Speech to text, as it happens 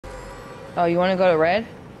Oh, you want to go to red?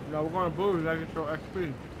 No, we're going to blue. We gotta get your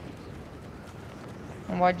XP.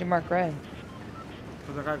 And why'd you mark red?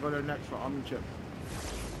 Because I gotta go there next for Omni Chip.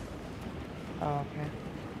 Oh, okay.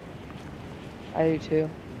 I do too.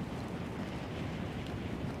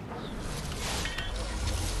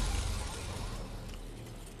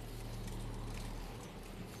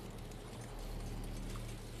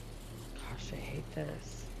 Gosh, I hate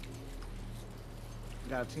this.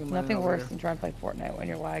 Got a team landing Nothing over worse here. than trying to play Fortnite when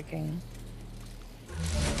you're lagging.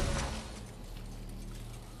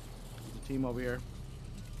 Team over here.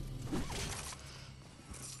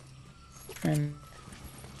 And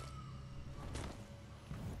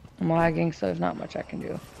I'm lagging, so there's not much I can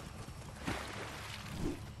do.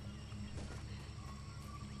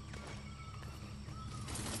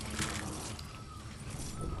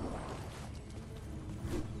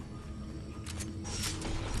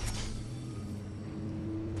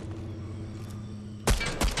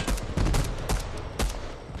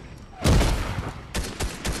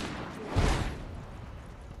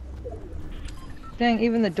 Dang,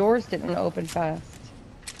 even the doors didn't open fast.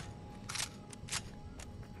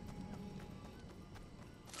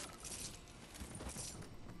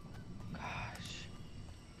 Gosh.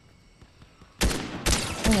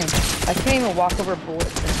 Man, I can't even walk over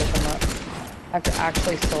bullets and pick them up. I have to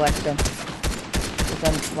actually select them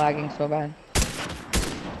because I'm lagging so bad.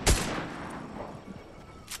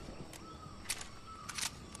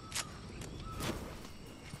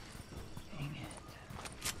 Dang it.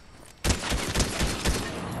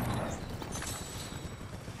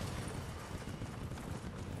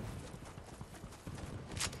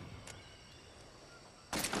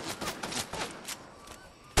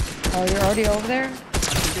 Oh, you're already over there? Look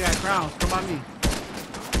at that crowns. Come on me.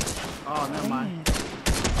 Oh, never mind. Dang it.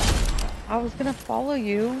 I was gonna follow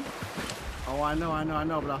you. Oh, I know,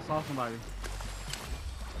 but I saw somebody.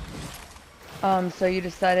 So you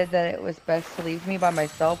decided that it was best to leave me by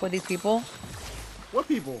myself with these people? What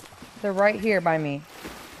people? They're right here by me.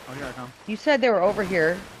 Oh, here I come. You said they were over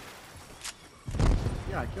here.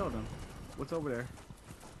 Yeah, I killed them. What's over there?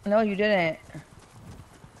 No, you didn't.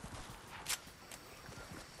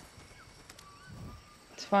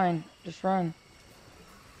 It's fine. Just run.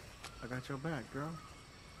 I got your back, girl.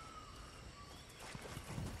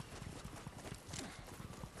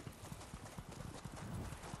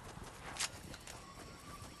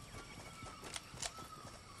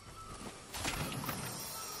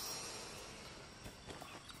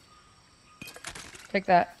 Take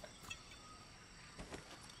that.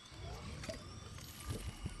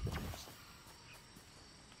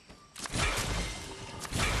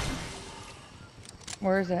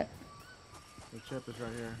 Where is it? The chip is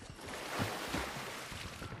right here.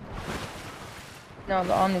 No,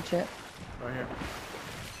 the Omni chip. Right here.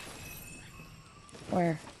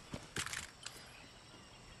 Where?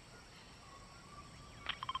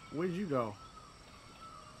 Where'd you go?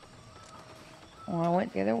 Well, I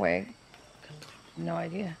went the other way. No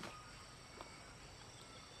idea.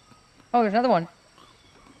 Oh, there's another one.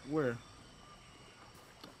 Where?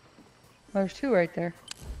 There's two right there.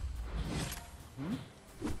 Hmm?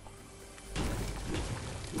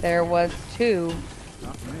 There was two.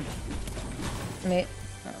 Not for me. Me.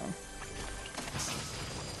 Oh.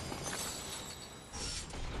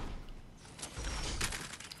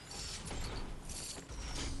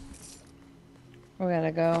 We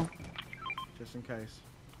gotta go. Just in case.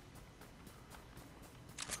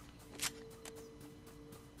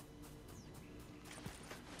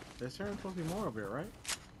 There's supposed to be more over here, right?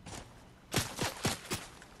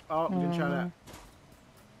 Oh, we didn't try that.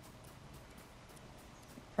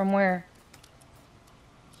 From where?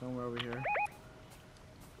 Somewhere over here.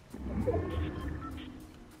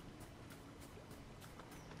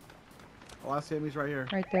 Oh, I see him. He's right here.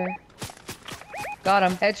 Right there. Got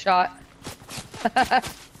him. Headshot.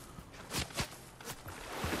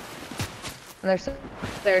 And there's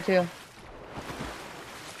there too.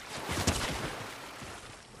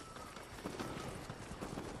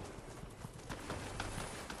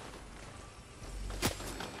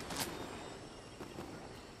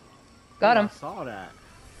 Got Ooh, I him. saw that.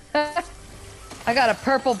 I got a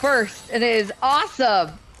purple burst, and it is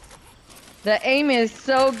awesome. The aim is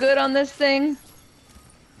so good on this thing.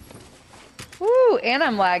 Woo, and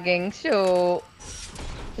I'm lagging. Shoot.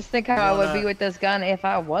 Just think how I would be with this gun if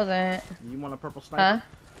I wasn't. You want a purple sniper?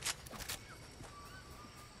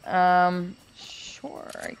 Huh?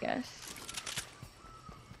 Sure, I guess.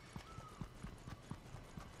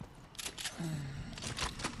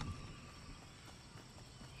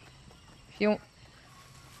 If you...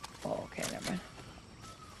 Oh, okay, never mind.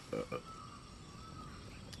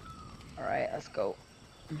 Alright, let's go.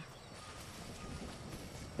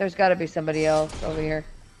 There's got to be somebody else over here.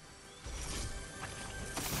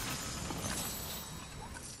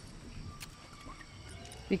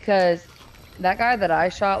 Because that guy that I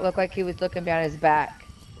shot looked like he was looking behind his back.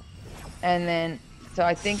 And then, so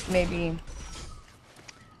I think maybe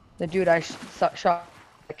the dude I shot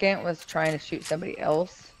second was trying to shoot somebody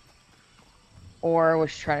else. Or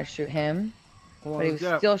was trying to shoot him. But he was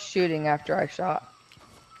still shooting after I shot.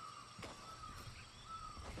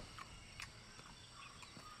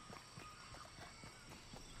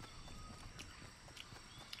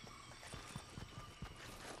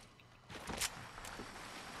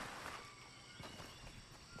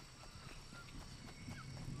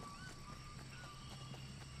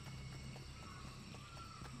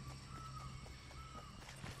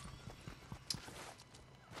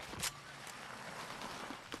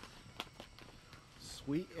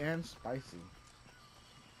 Sweet and spicy.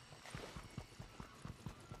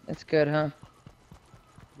 It's good, huh?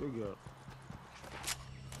 Real good.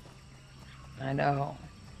 I know.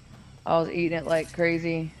 I was eating it like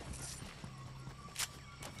crazy.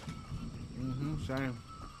 Same.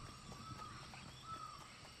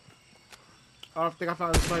 Oh, I think I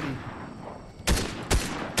found this buddy.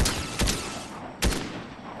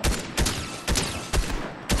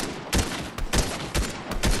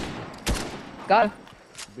 Got him.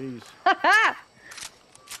 Bees. I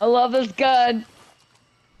love this gun.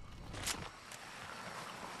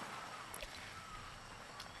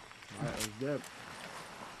 Alright, let's dip.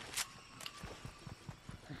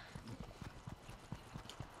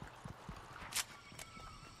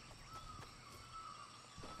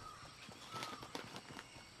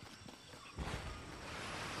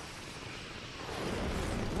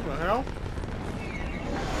 What the hell?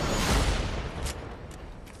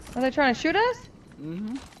 Are they trying to shoot us?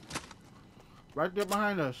 Right there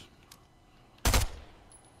behind us.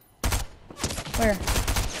 Where?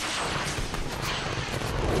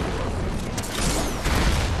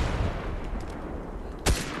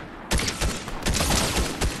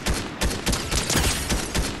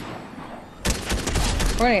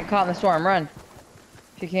 We're gonna get caught in the storm. Run.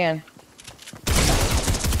 If you can.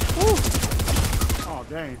 Woo. Oh,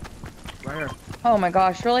 dang. Right here. Oh my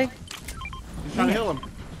gosh, really? He's trying to heal him.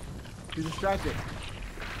 He's distracted.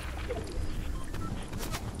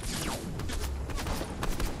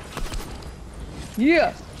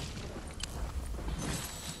 Yes!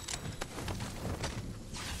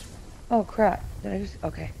 Oh crap. Did I just...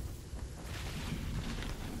 Okay.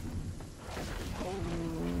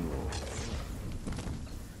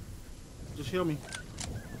 Just heal me.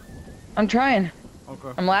 I'm trying.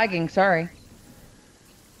 Okay. I'm lagging, sorry.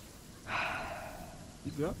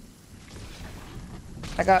 You good?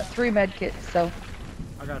 I got 3 med kits, so...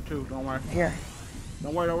 I got 2, don't worry. Here.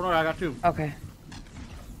 Don't worry, I got 2. Okay.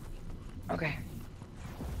 Okay.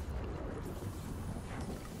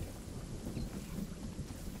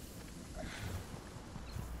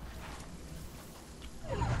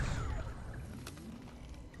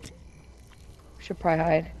 Should probably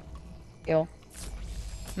hide. Yo.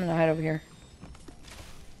 I'm gonna hide over here.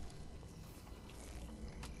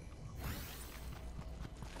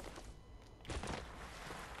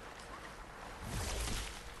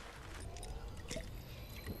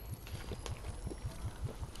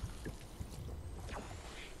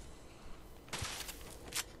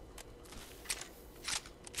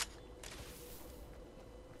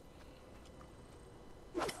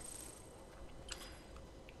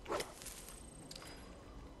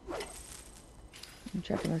 I'm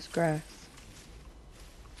checking this grass.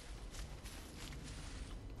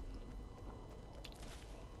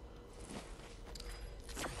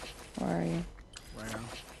 Where are you? Right now.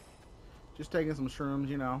 Just taking some shrooms,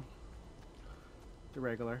 you know. The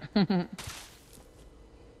regular. That's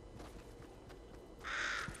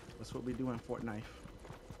what we do in Fortnite.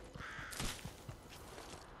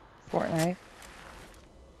 Fortnite.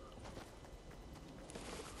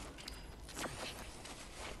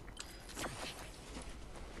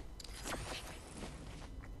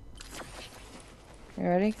 You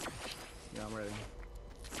ready? Yeah, I'm ready.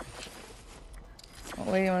 What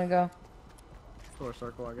way do you want to go? Tour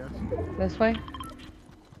circle, I guess. This way?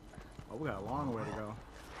 Oh, we got a long way to go.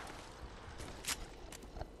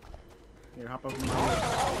 Here, hop up in my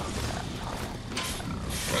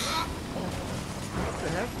What the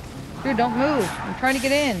heck? Dude, don't move. I'm trying to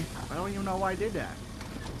get in. I don't even know why I did that.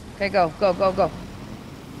 Okay, go, go, go, go.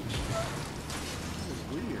 That was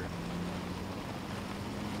weird.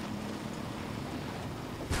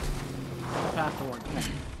 Password.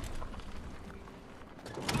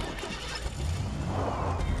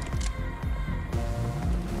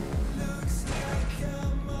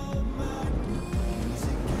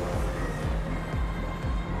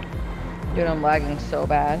 Dude, I'm lagging so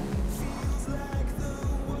bad.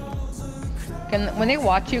 When they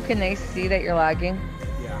watch you, can they see that you're lagging?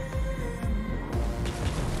 Yeah.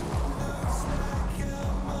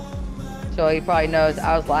 So he probably knows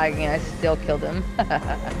I was lagging and I still killed him.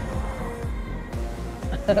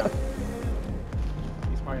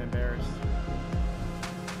 He's probably embarrassed.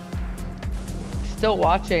 Still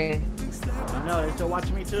watching. I know, they're still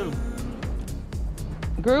watching me too.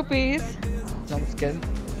 Groupies. No, that's good.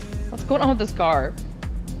 What's going on with this car?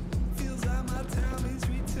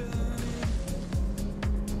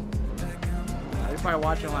 They're probably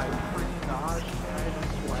watching like, gosh, man,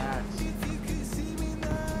 swats.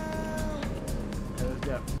 Okay, let's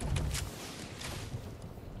go.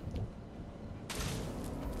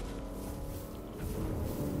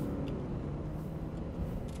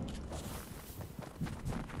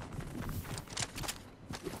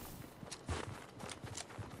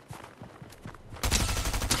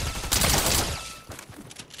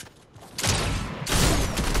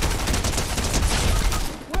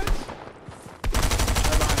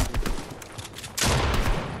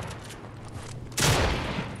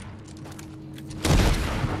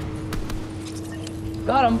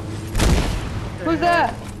 Got him. Who's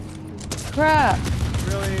that? Crap.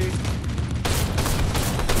 Really?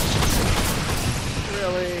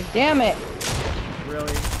 Really? Damn it.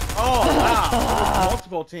 Really? Oh, wow.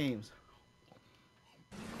 Multiple teams.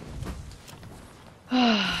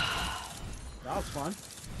 That was fun.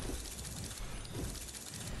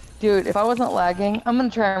 Dude, if I wasn't lagging, I'm gonna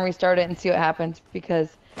try and restart it and see what happens because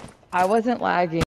I wasn't lagging.